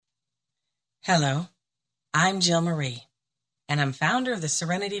Hello, I'm Jill Marie, and I'm founder of the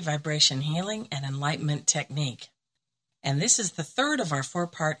Serenity Vibration Healing and Enlightenment Technique. And this is the third of our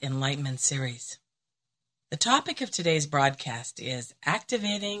four-part Enlightenment series. The topic of today's broadcast is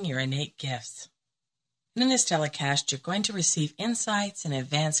activating your innate gifts. And in this telecast, you're going to receive insights and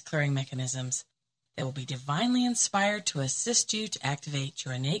advanced clearing mechanisms that will be divinely inspired to assist you to activate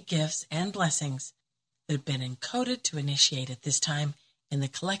your innate gifts and blessings that have been encoded to initiate at this time in the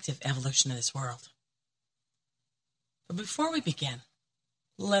collective evolution of this world. But before we begin,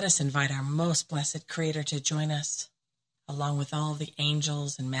 let us invite our most blessed Creator to join us, along with all the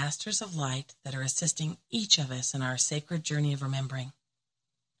angels and masters of light that are assisting each of us in our sacred journey of remembering.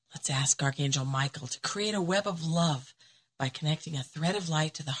 Let's ask Archangel Michael to create a web of love by connecting a thread of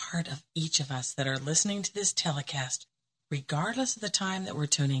light to the heart of each of us that are listening to this telecast, regardless of the time that we're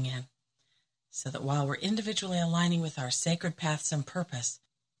tuning in, so that while we're individually aligning with our sacred paths and purpose,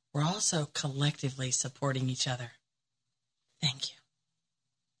 we're also collectively supporting each other. Thank you.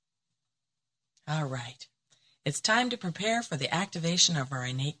 All right. It's time to prepare for the activation of our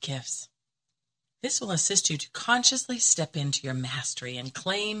innate gifts. This will assist you to consciously step into your mastery and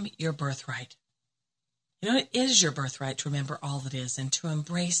claim your birthright. You know, it is your birthright to remember all that is and to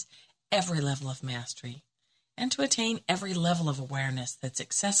embrace every level of mastery, and to attain every level of awareness that's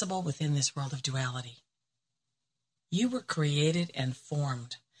accessible within this world of duality. You were created and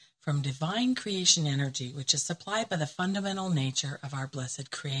formed from divine creation energy, which is supplied by the fundamental nature of our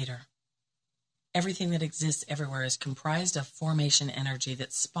blessed Creator. Everything that exists everywhere is comprised of formation energy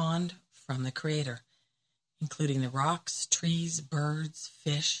that spawned from the Creator, including the rocks, trees, birds,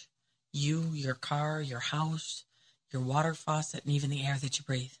 fish, you, your car, your house, your water faucet, and even the air that you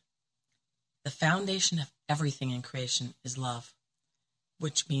breathe. The foundation of everything in creation is love,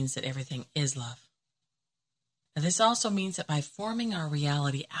 which means that everything is love. Now, this also means that by forming our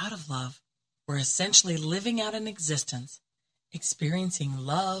reality out of love, we're essentially living out an existence, experiencing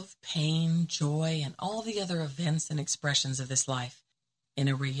love, pain, joy, and all the other events and expressions of this life in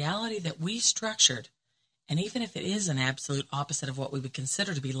a reality that we structured. And even if it is an absolute opposite of what we would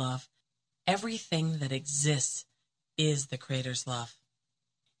consider to be love, everything that exists is the Creator's love.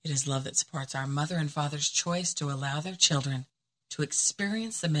 It is love that supports our mother and father's choice to allow their children to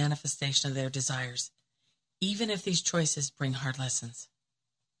experience the manifestation of their desires, even if these choices bring hard lessons.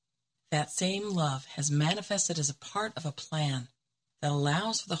 That same love has manifested as a part of a plan that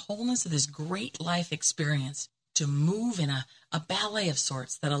allows for the wholeness of this great life experience to move in a ballet of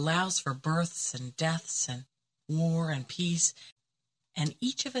sorts that allows for births and deaths and war and peace. And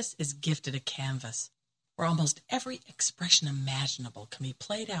each of us is gifted a canvas where almost every expression imaginable can be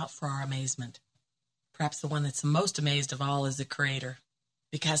played out for our amazement. Perhaps the one that's the most amazed of all is the Creator,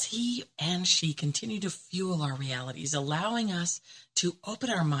 because he and she continue to fuel our realities, allowing us to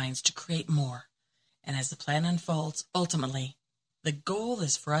open our minds to create more. And as the plan unfolds, ultimately, the goal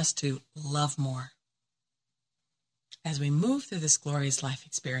is for us to love more. As we move through this glorious life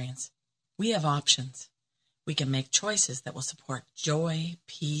experience, we have options. We can make choices that will support joy,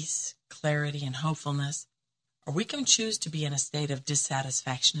 peace, clarity, and hopefulness, or we can choose to be in a state of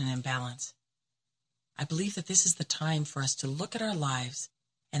dissatisfaction and imbalance. I believe that this is the time for us to look at our lives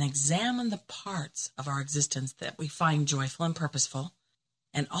and examine the parts of our existence that we find joyful and purposeful,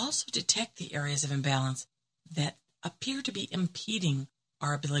 and also detect the areas of imbalance that appear to be impeding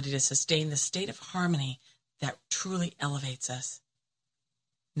our ability to sustain the state of harmony that truly elevates us.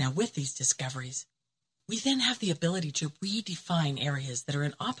 Now, with these discoveries, we then have the ability to redefine areas that are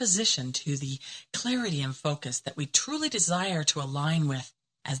in opposition to the clarity and focus that we truly desire to align with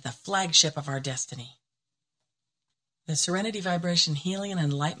as the flagship of our destiny. The Serenity Vibration Healing and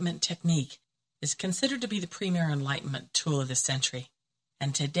Enlightenment Technique is considered to be the premier enlightenment tool of this century.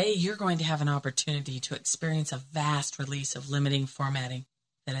 And today you're going to have an opportunity to experience a vast release of limiting formatting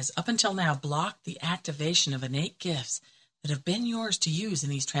that has up until now blocked the activation of innate gifts that have been yours to use in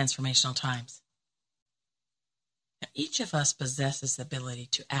these transformational times. Now, each of us possesses the ability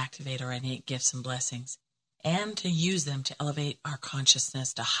to activate our innate gifts and blessings and to use them to elevate our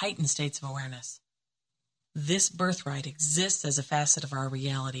consciousness to heightened states of awareness. This birthright exists as a facet of our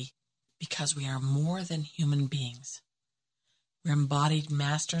reality because we are more than human beings. We're embodied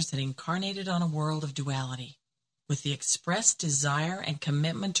masters that incarnated on a world of duality with the express desire and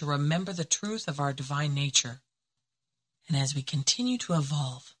commitment to remember the truth of our divine nature. And as we continue to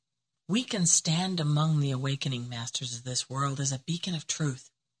evolve, we can stand among the awakening masters of this world as a beacon of truth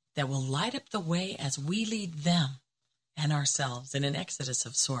that will light up the way as we lead them and ourselves in an exodus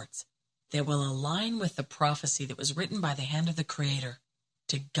of sorts that will align with the prophecy that was written by the hand of the Creator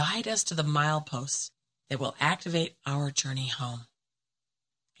to guide us to the mileposts that will activate our journey home.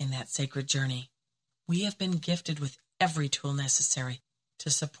 In that sacred journey. We have been gifted with every tool necessary to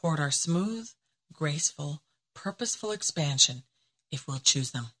support our smooth, graceful, purposeful expansion if we'll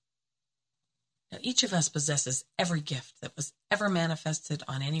choose them. Now, each of us possesses every gift that was ever manifested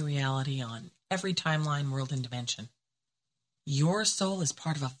on any reality, on every timeline, world, and dimension. Your soul is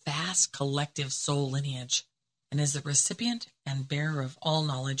part of a vast collective soul lineage and is the recipient and bearer of all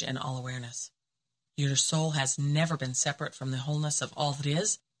knowledge and all awareness. Your soul has never been separate from the wholeness of all that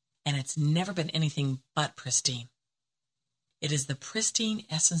is, and it's never been anything but pristine. It is the pristine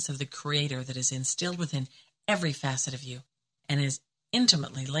essence of the Creator that is instilled within every facet of you and is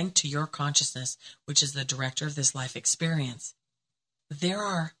intimately linked to your consciousness, which is the director of this life experience. There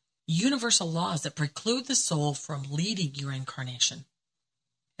are universal laws that preclude the soul from leading your incarnation.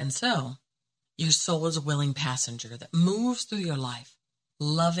 And so, your soul is a willing passenger that moves through your life,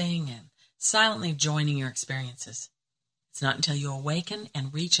 loving and silently joining your experiences. It's not until you awaken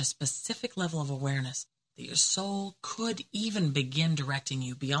and reach a specific level of awareness that your soul could even begin directing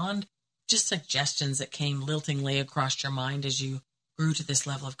you beyond just suggestions that came liltingly across your mind as you grew to this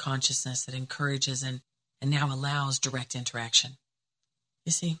level of consciousness that encourages and now allows direct interaction.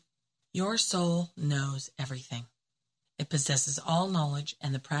 You see, your soul knows everything. It possesses all knowledge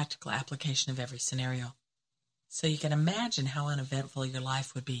and the practical application of every scenario. So you can imagine how uneventful your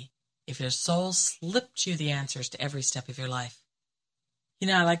life would be if your soul slipped you the answers to every step of your life. You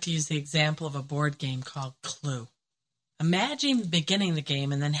know, I like to use the example of a board game called Clue. Imagine beginning the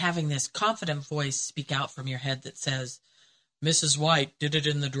game and then having this confident voice speak out from your head that says, "Mrs. White did it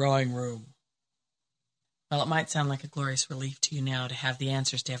in the drawing room." Well, it might sound like a glorious relief to you now to have the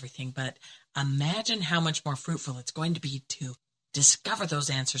answers to everything, but imagine how much more fruitful it's going to be to discover those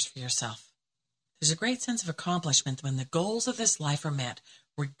answers for yourself. There's a great sense of accomplishment when the goals of this life are met,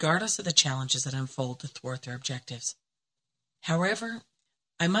 regardless of the challenges that unfold to thwart their objectives. However,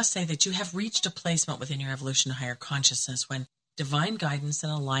 I must say that you have reached a placement within your evolution to higher consciousness when divine guidance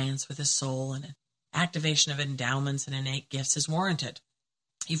and alliance with the soul and an activation of endowments and innate gifts is warranted.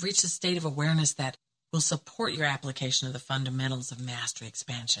 You've reached a state of awareness that will support your application of the fundamentals of mastery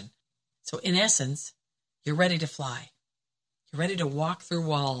expansion. So in essence, you're ready to fly. You're ready to walk through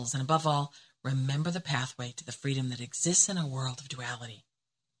walls, and above all, remember the pathway to the freedom that exists in a world of duality.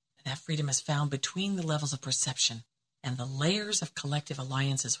 And that freedom is found between the levels of perception and the layers of collective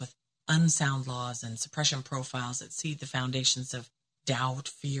alliances with unsound laws and suppression profiles that seed the foundations of doubt,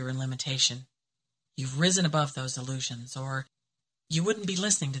 fear, and limitation. You've risen above those illusions, or you wouldn't be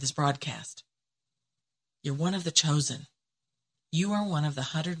listening to this broadcast. You're one of the chosen. You are one of the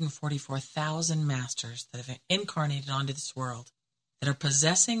 144,000 masters that have incarnated onto this world, that are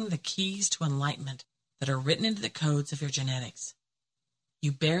possessing the keys to enlightenment that are written into the codes of your genetics.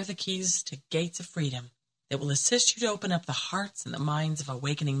 You bear the keys to gates of freedom that will assist you to open up the hearts and the minds of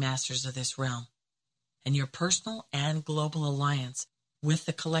awakening masters of this realm. And your personal and global alliance with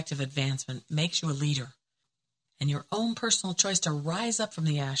the collective advancement makes you a leader. And your own personal choice to rise up from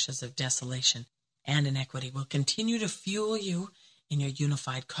the ashes of desolation and inequity will continue to fuel you in your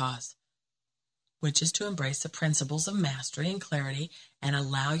unified cause, which is to embrace the principles of mastery and clarity and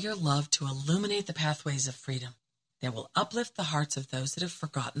allow your love to illuminate the pathways of freedom that will uplift the hearts of those that have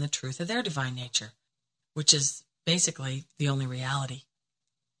forgotten the truth of their divine nature, which is basically the only reality.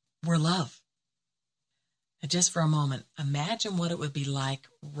 We're love. Now, just for a moment, imagine what it would be like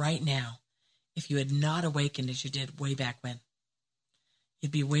right now if you had not awakened as you did way back when.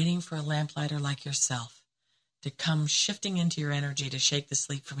 You'd be waiting for a lamplighter like yourself to come shifting into your energy to shake the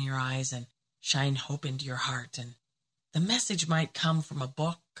sleep from your eyes and shine hope into your heart. And the message might come from a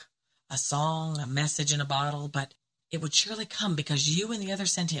book, a song, a message in a bottle, but it would surely come because you and the other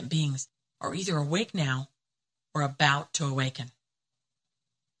sentient beings are either awake now or about to awaken.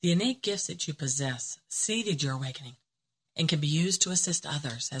 The innate gifts that you possess seeded your awakening and can be used to assist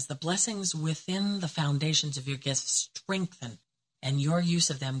others as the blessings within the foundations of your gifts strengthen and your use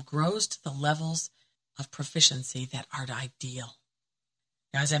of them grows to the levels of proficiency that are ideal.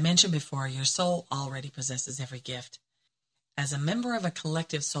 Now, as I mentioned before, your soul already possesses every gift. As a member of a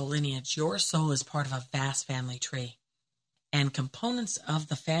collective soul lineage, your soul is part of a vast family tree, and components of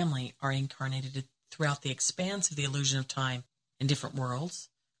the family are incarnated throughout the expanse of the illusion of time in different worlds,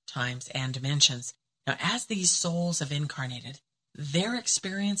 times, and dimensions. Now, as these souls have incarnated, their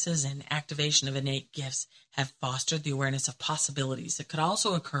experiences and activation of innate gifts have fostered the awareness of possibilities that could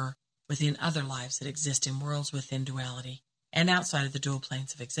also occur within other lives that exist in worlds within duality and outside of the dual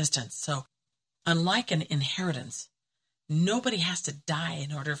planes of existence. So, unlike an inheritance, nobody has to die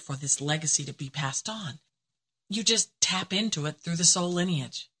in order for this legacy to be passed on. You just tap into it through the soul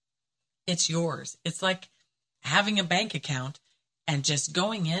lineage. It's yours. It's like having a bank account and just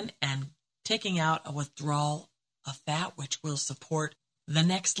going in and taking out a withdrawal of that which will support the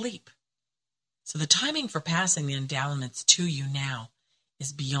next leap. So the timing for passing the endowments to you now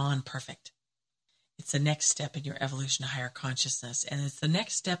is beyond perfect. It's the next step in your evolution to higher consciousness, and it's the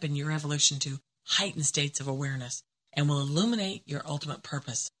next step in your evolution to heightened states of awareness, and will illuminate your ultimate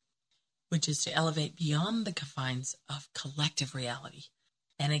purpose, which is to elevate beyond the confines of collective reality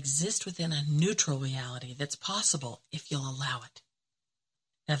and exist within a neutral reality that's possible if you'll allow it.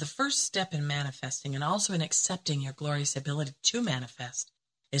 Now, the first step in manifesting and also in accepting your glorious ability to manifest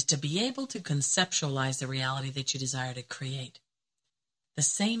is to be able to conceptualize the reality that you desire to create. The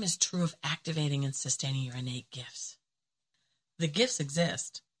same is true of activating and sustaining your innate gifts. The gifts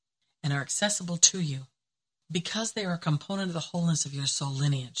exist and are accessible to you because they are a component of the wholeness of your soul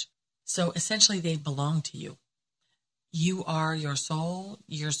lineage. So essentially they belong to you. You are your soul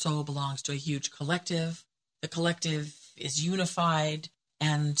belongs to a huge collective. The collective is unified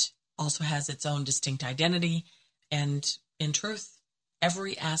and also has its own distinct identity. And in truth,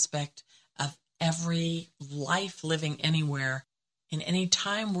 every aspect of every life living anywhere in any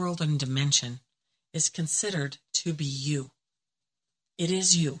time, world, and dimension is considered to be you. It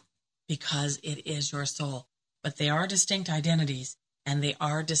is you because it is your soul. But they are distinct identities, and they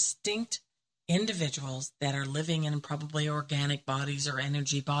are distinct individuals that are living in probably organic bodies or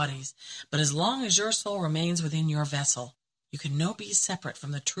energy bodies. But as long as your soul remains within your vessel, you can no be separate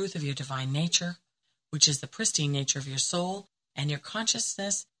from the truth of your divine nature, which is the pristine nature of your soul, and your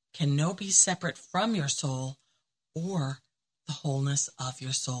consciousness can no be separate from your soul or the wholeness of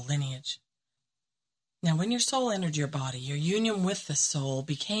your soul lineage. Now, when your soul entered your body, your union with the soul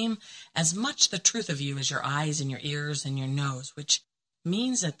became as much the truth of you as your eyes and your ears and your nose, which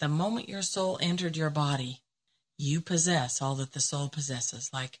means that the moment your soul entered your body, you possess all that the soul possesses,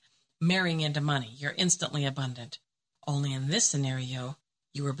 like marrying into money. You're instantly abundant. Only in this scenario,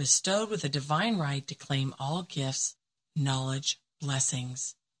 you were bestowed with a divine right to claim all gifts, knowledge,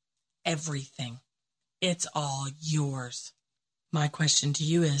 blessings, everything. It's all yours. My question to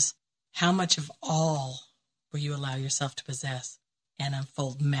you is, how much of all will you allow yourself to possess and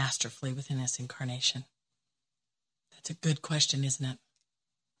unfold masterfully within this incarnation? That's a good question, isn't it?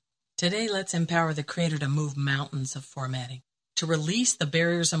 Today, let's empower the Creator to move mountains of formatting, to release the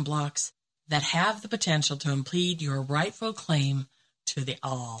barriers and blocks that have the potential to impede your rightful claim to the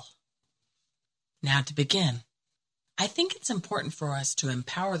all. Now, to begin, I think it's important for us to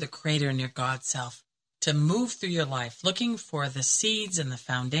empower the Creator and your God self to move through your life looking for the seeds and the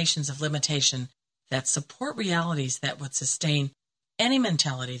foundations of limitation that support realities that would sustain any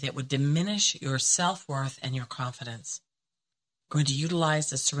mentality that would diminish your self-worth and your confidence. I'm going to utilize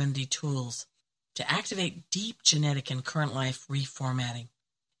the Serenity tools to activate deep genetic and current life reformatting,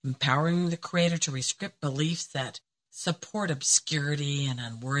 empowering the Creator to rescript beliefs that support obscurity and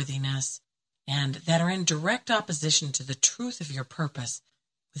unworthiness, and that are in direct opposition to the truth of your purpose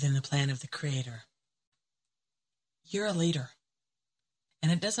within the plan of the Creator. You're a leader, and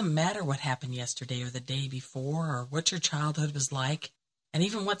it doesn't matter what happened yesterday or the day before or what your childhood was like, and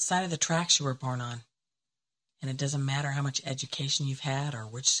even what side of the tracks you were born on. And it doesn't matter how much education you've had or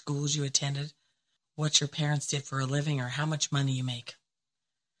which schools you attended, what your parents did for a living, or how much money you make.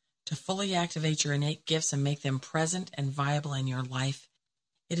 To fully activate your innate gifts and make them present and viable in your life,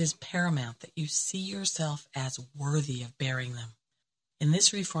 it is paramount that you see yourself as worthy of bearing them. In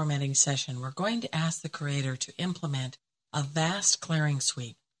this reformatting session, we're going to ask the Creator to implement a vast clearing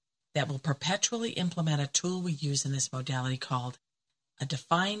suite that will perpetually implement a tool we use in this modality called a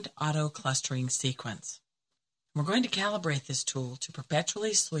defined auto-clustering sequence. We're going to calibrate this tool to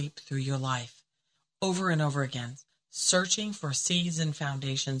perpetually sweep through your life over and over again, searching for seeds and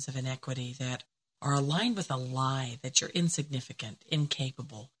foundations of inequity that are aligned with a lie that you're insignificant,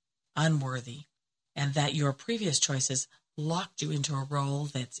 incapable, unworthy, and that your previous choices locked you into a role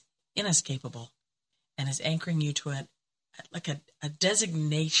that's inescapable and is anchoring you to a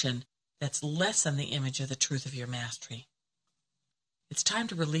designation that's less than the image of the truth of your mastery. It's time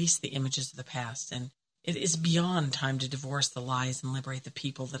to release the images of the past, and it is beyond time to divorce the lies and liberate the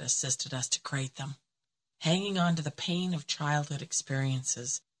people that assisted us to create them. Hanging on to the pain of childhood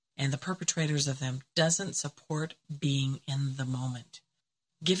experiences and the perpetrators of them doesn't support being in the moment.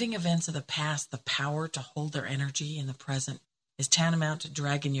 Giving events of the past the power to hold their energy in the present is tantamount to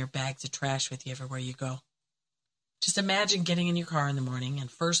dragging your bags of trash with you everywhere you go. Just imagine getting in your car in the morning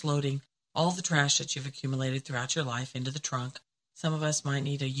and first loading all the trash that you've accumulated throughout your life into the trunk. Some of us might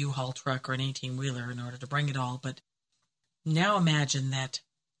need a U-Haul truck or an 18-wheeler in order to bring it all, but now imagine that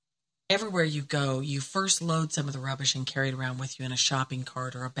everywhere you go, you first load some of the rubbish and carry it around with you in a shopping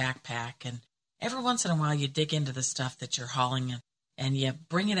cart or a backpack, and every once in a while you dig into the stuff that you're hauling and you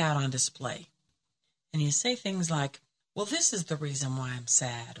bring it out on display. And you say things like, well, this is the reason why I'm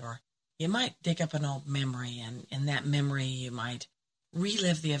sad. Or you might dig up an old memory, and in that memory you might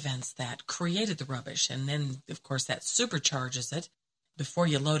relive the events that created the rubbish. And then, of course, that supercharges it before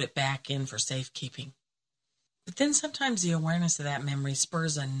you load it back in for safekeeping. But then sometimes the awareness of that memory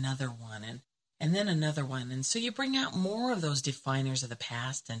spurs another one, and then another one. And so you bring out more of those definers of the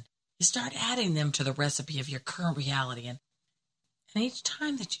past, and you start adding them to the recipe of your current reality. And each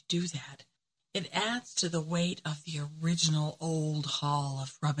time that you do that, it adds to the weight of the original old haul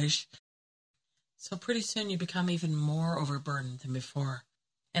of rubbish. So pretty soon you become even more overburdened than before.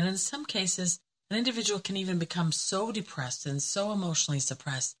 And in some cases, an individual can even become so depressed and so emotionally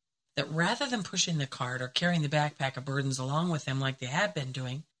suppressed that rather than pushing the cart or carrying the backpack of burdens along with them like they had been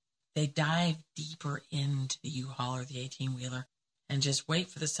doing, they dive deeper into the U-Haul or the 18-wheeler and just wait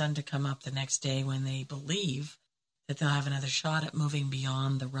for the sun to come up the next day when they believe that they'll have another shot at moving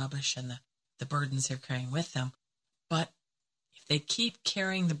beyond the rubbish and the burdens they're carrying with them. But if they keep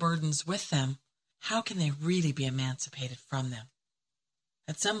carrying the burdens with them, how can they really be emancipated from them?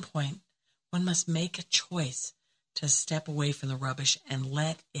 At some point, one must make a choice to step away from the rubbish and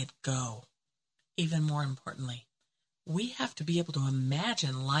let it go. Even more importantly, we have to be able to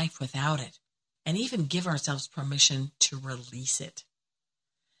imagine life without it and even give ourselves permission to release it.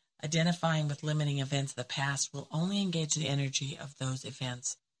 Identifying with limiting events of the past will only engage the energy of those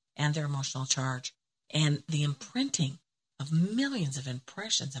events and their emotional charge and the imprinting of millions of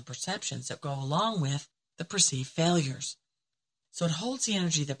impressions and perceptions that go along with the perceived failures. So it holds the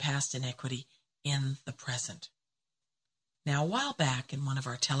energy of the past inequity in the present. Now, a while back in one of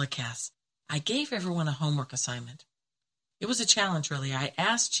our telecasts, I gave everyone a homework assignment. It was a challenge, really. I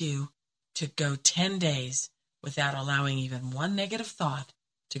asked you to go 10 days without allowing even one negative thought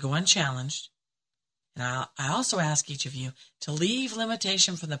to go unchallenged. And I also ask each of you to leave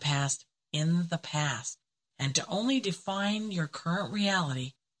limitation from the past in the past and to only define your current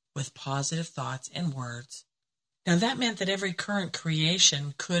reality with positive thoughts and words. Now, that meant that every current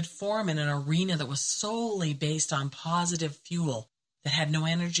creation could form in an arena that was solely based on positive fuel that had no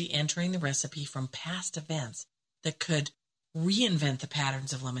energy entering the recipe from past events that could reinvent the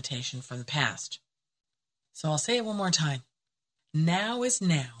patterns of limitation from the past. So I'll say it one more time. Now is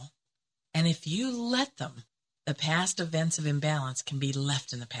now, and if you let them, the past events of imbalance can be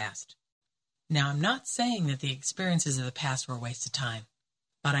left in the past. Now, I'm not saying that the experiences of the past were a waste of time,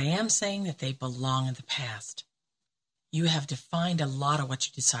 but I am saying that they belong in the past. You have defined a lot of what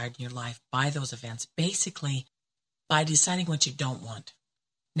you decide in your life by those events, basically by deciding what you don't want.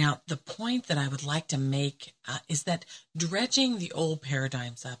 Now, the point that I would like to make is that dredging the old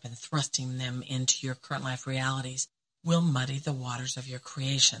paradigms up and thrusting them into your current life realities will muddy the waters of your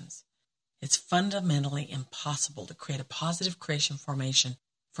creations. It's fundamentally impossible to create a positive creation formation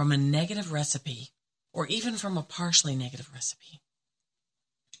from a negative recipe or even from a partially negative recipe.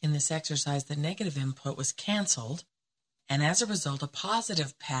 In this exercise, the negative input was canceled, and as a result, a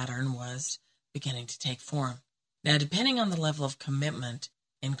positive pattern was beginning to take form. Now, depending on the level of commitment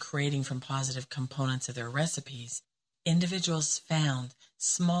in creating from positive components of their recipes, individuals found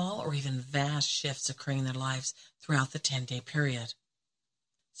small or even vast shifts occurring in their lives throughout the 10-day period.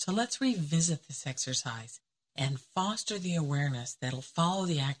 So let's revisit this exercise and foster the awareness that'll follow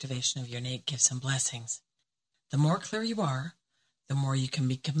the activation of your innate gifts and blessings. The more clear you are, the more you can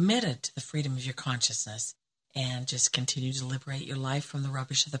be committed to the freedom of your consciousness and just continue to liberate your life from the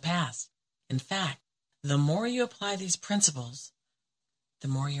rubbish of the past. In fact, the more you apply these principles, the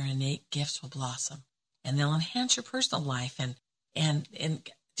more your innate gifts will blossom, and they'll enhance your personal life and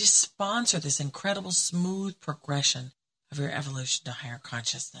just sponsor this incredible smooth progression of your evolution to higher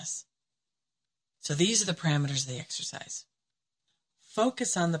consciousness. So these are the parameters of the exercise.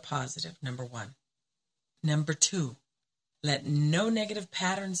 Focus on the positive, number 1. Number 2, let no negative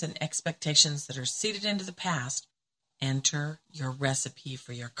patterns and expectations that are seeded into the past enter your recipe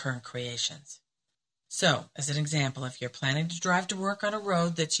for your current creations. So, as an example, if you're planning to drive to work on a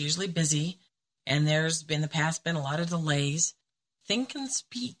road that's usually busy and there's in the past been a lot of delays, think and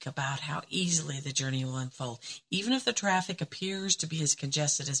speak about how easily the journey will unfold. Even if the traffic appears to be as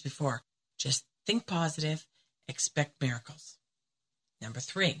congested as before, just think positive, expect miracles. Number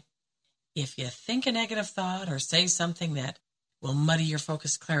 3, if you think a negative thought or say something that will muddy your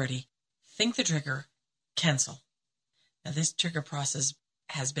focused clarity, think the trigger, cancel. Now, this trigger process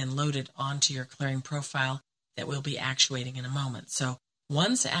has been loaded onto your clearing profile that we'll be actuating in a moment. So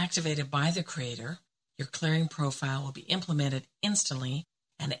once activated by the creator, your clearing profile will be implemented instantly,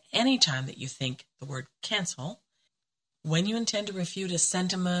 and at any time that you think the word cancel, when you intend to refute a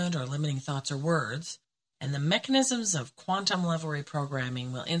sentiment or limiting thoughts or words, and the mechanisms of quantum level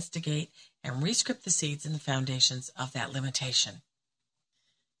reprogramming will instigate and rescript the seeds and the foundations of that limitation.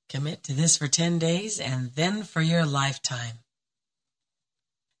 Commit to this for 10 days and then for your lifetime.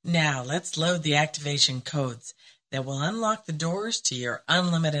 Now let's load the activation codes that will unlock the doors to your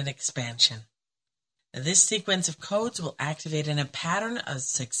unlimited expansion. This sequence of codes will activate in a pattern of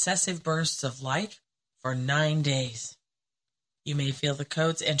successive bursts of light for 9 days. You may feel the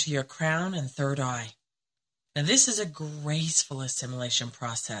codes enter your crown and third eye. Now, this is a graceful assimilation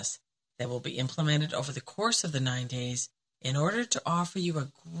process that will be implemented over the course of the 9 days in order to offer you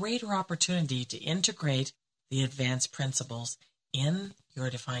a greater opportunity to integrate the advanced principles in your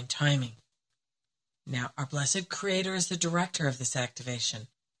divine timing. Now, our blessed Creator is the director of this activation,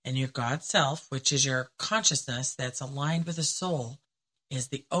 and your God Self, which is your consciousness that's aligned with the soul, is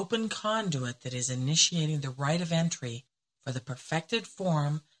the open conduit that is initiating the rite of entry for the perfected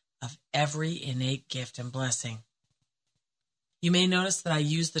form of every innate gift and blessing. You may notice that I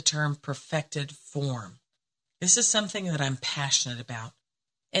use the term perfected form. This is something that I'm passionate about.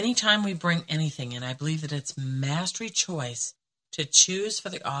 Anytime we bring anything in, I believe that it's mastery choice to choose for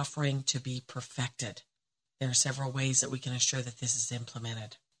the offering to be perfected. There are several ways that we can ensure that this is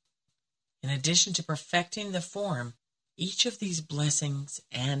implemented. In addition to perfecting the form, each of these blessings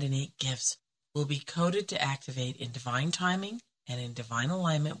and innate gifts will be coded to activate in divine timing and in divine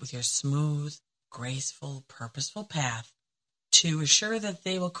alignment with your smooth, graceful, purposeful path to assure that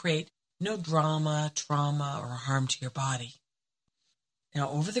they will create no drama, trauma, or harm to your body. Now,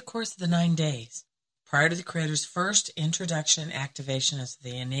 over the course of the 9 days, prior to the Creator's first introduction and activation of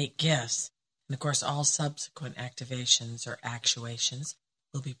the innate gifts, and of course all subsequent activations or actuations,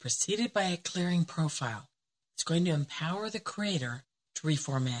 will be preceded by a clearing profile. It's going to empower the Creator to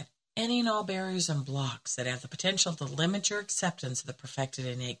reformat any and all barriers and blocks that have the potential to limit your acceptance of the perfected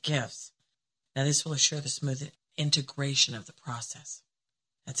innate gifts. Now, this will assure the smooth integration of the process.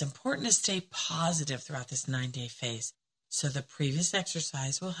 It's important to stay positive throughout this 9-day phase, so the previous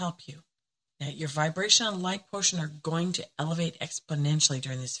exercise will help you. Now, your vibration and light quotient are going to elevate exponentially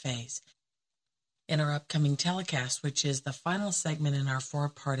during this phase. In our upcoming telecast, which is the final segment in our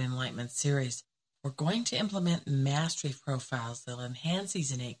 4-part Enlightenment series, we're going to implement mastery profiles that will enhance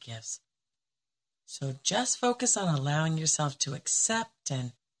these innate gifts. So just focus on allowing yourself to accept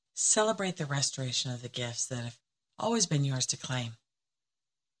and celebrate the restoration of the gifts that have always been yours to claim.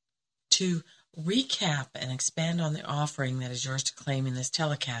 To recap and expand on the offering that is yours to claim in this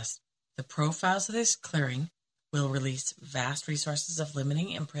telecast, the profiles of this clearing will release vast resources of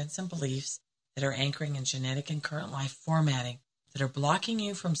limiting imprints and beliefs that are anchoring in genetic and current life formatting that are blocking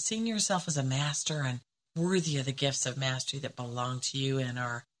you from seeing yourself as a master and worthy of the gifts of mastery that belong to you and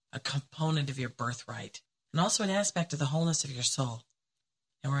are a component of your birthright, and also an aspect of the wholeness of your soul.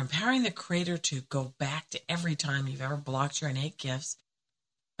 And we're empowering the Creator to go back to every time you've ever blocked your innate gifts,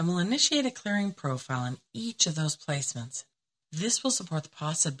 and we'll initiate a clearing profile in each of those placements. This will support the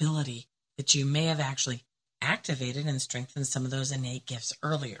possibility that you may have actually activated and strengthened some of those innate gifts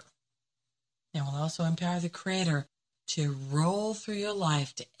earlier. And we'll also empower the Creator to roll through your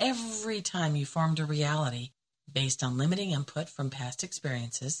life to every time you formed a reality based on limiting input from past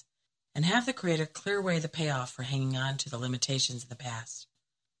experiences, and have the Creator clear away the payoff for hanging on to the limitations of the past.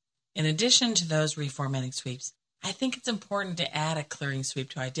 In addition to those reformatting sweeps, I think it's important to add a clearing sweep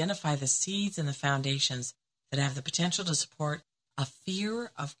to identify the seeds and the foundations that have the potential to support a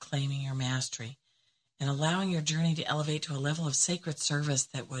fear of claiming your mastery and allowing your journey to elevate to a level of sacred service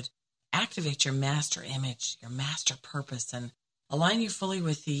that would activate your master image, your master purpose, and align you fully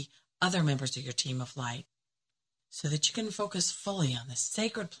with the other members of your team of light so that you can focus fully on the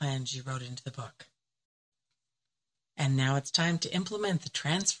sacred plans you wrote into the book. And now it's time to implement the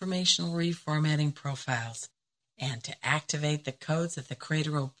transformational reformatting profiles and to activate the codes that the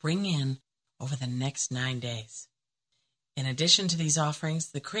Creator will bring in over the next 9 days. In addition to these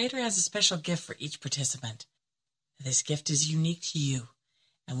offerings, the Creator has a special gift for each participant. This gift is unique to you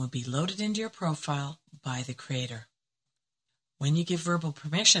and will be loaded into your profile by the Creator. When you give verbal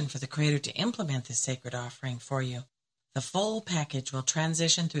permission for the Creator to implement this sacred offering for you, the full package will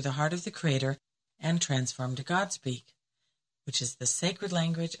transition through the heart of the Creator and transform to Godspeak, which is the sacred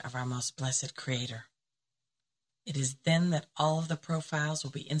language of our most blessed Creator. It is then that all of the profiles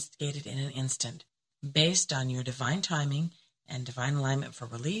will be instigated in an instant, based on your divine timing and divine alignment for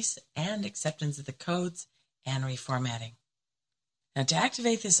release and acceptance of the codes and reformatting. Now, to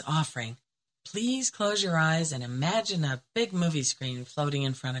activate this offering, please close your eyes and imagine a big movie screen floating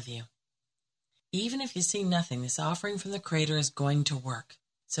in front of you. Even if you see nothing, this offering from the Creator is going to work,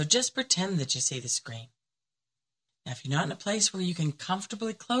 so just pretend that you see the screen. Now, if you're not in a place where you can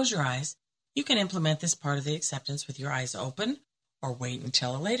comfortably close your eyes, You can implement this part of the acceptance with your eyes open or wait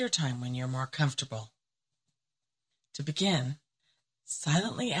until a later time when you're more comfortable. To begin,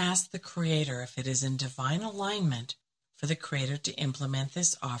 silently ask the Creator if it is in divine alignment for the Creator to implement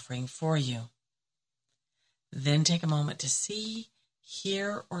this offering for you. Then take a moment to see,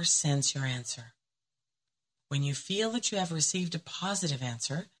 hear, or sense your answer. When you feel that you have received a positive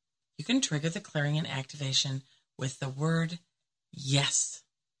answer, you can trigger the clearing and activation with the word yes.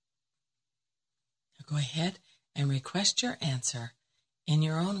 Now go ahead and request your answer in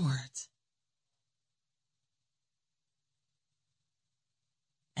your own words.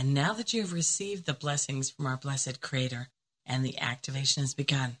 And now that you have received the blessings from our blessed Creator and the activation has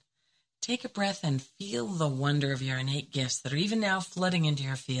begun, take a breath and feel the wonder of your innate gifts that are even now flooding into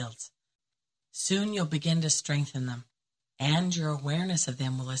your fields. Soon you'll begin to strengthen them, and your awareness of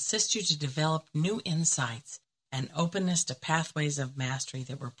them will assist you to develop new insights and openness to pathways of mastery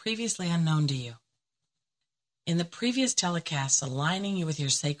that were previously unknown to you. In the previous telecasts aligning you with your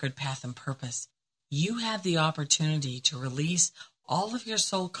sacred path and purpose, you had the opportunity to release all of your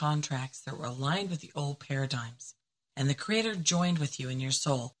soul contracts that were aligned with the old paradigms, and the Creator joined with you in your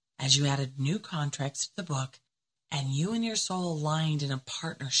soul as you added new contracts to the book, and you and your soul aligned in a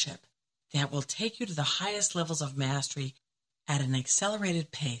partnership that will take you to the highest levels of mastery at an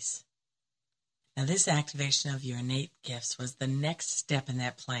accelerated pace. Now, this activation of your innate gifts was the next step in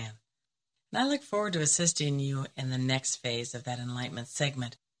that plan, and I look forward to assisting you in the next phase of that enlightenment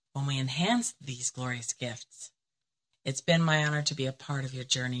segment when we enhance these glorious gifts. It's been my honor to be a part of your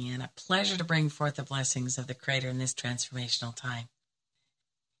journey and a pleasure to bring forth the blessings of the Creator in this transformational time.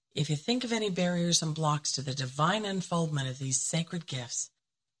 If you think of any barriers and blocks to the divine unfoldment of these sacred gifts,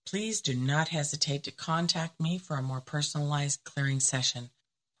 please do not hesitate to contact me for a more personalized clearing session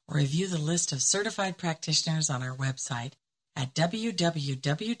or review the list of certified practitioners on our website at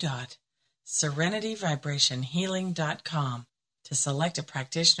www.serenityvibrationhealing.com to select a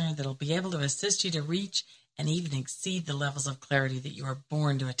practitioner that will be able to assist you to reach and even exceed the levels of clarity that you are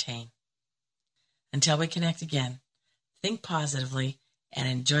born to attain. Until we connect again, think positively and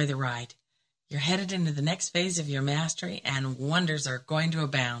enjoy the ride. You're headed into the next phase of your mastery, and wonders are going to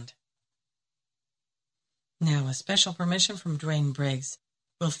abound. Now, a special permission from Dwayne Briggs.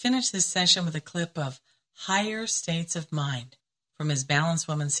 We'll finish this session with a clip of Higher States of Mind from his Balanced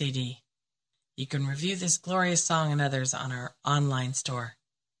Woman CD. You can review this glorious song and others on our online store.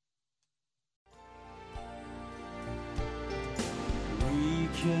 We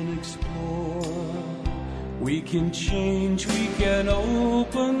can explore, we can change, we can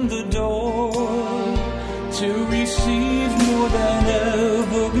open the door to receive more than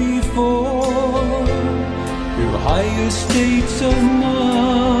ever before through higher states of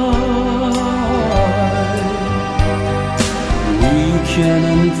mind. We can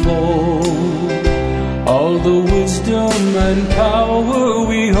unfold all the wisdom and power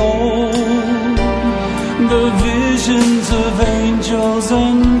we hold, the visions of angels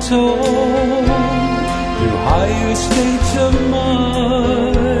untold, through higher states of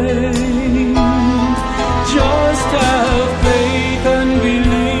mind. Just have faith and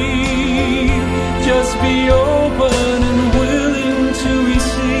believe, just be open and willing to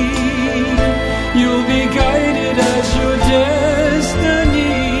receive. You'll be guided as your destiny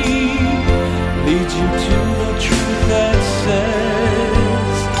leads you to the truth that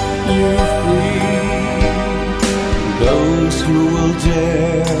sets you free. Those who will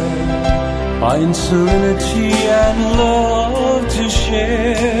dare find serenity and love to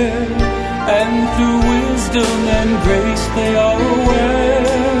share, and through wisdom and grace they are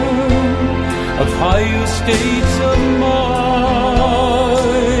aware of higher states of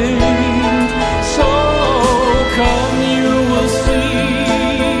mind. So come, you will see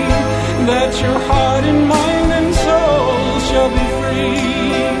that your heart and mind and soul shall be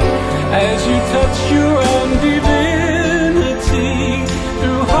free as you touch your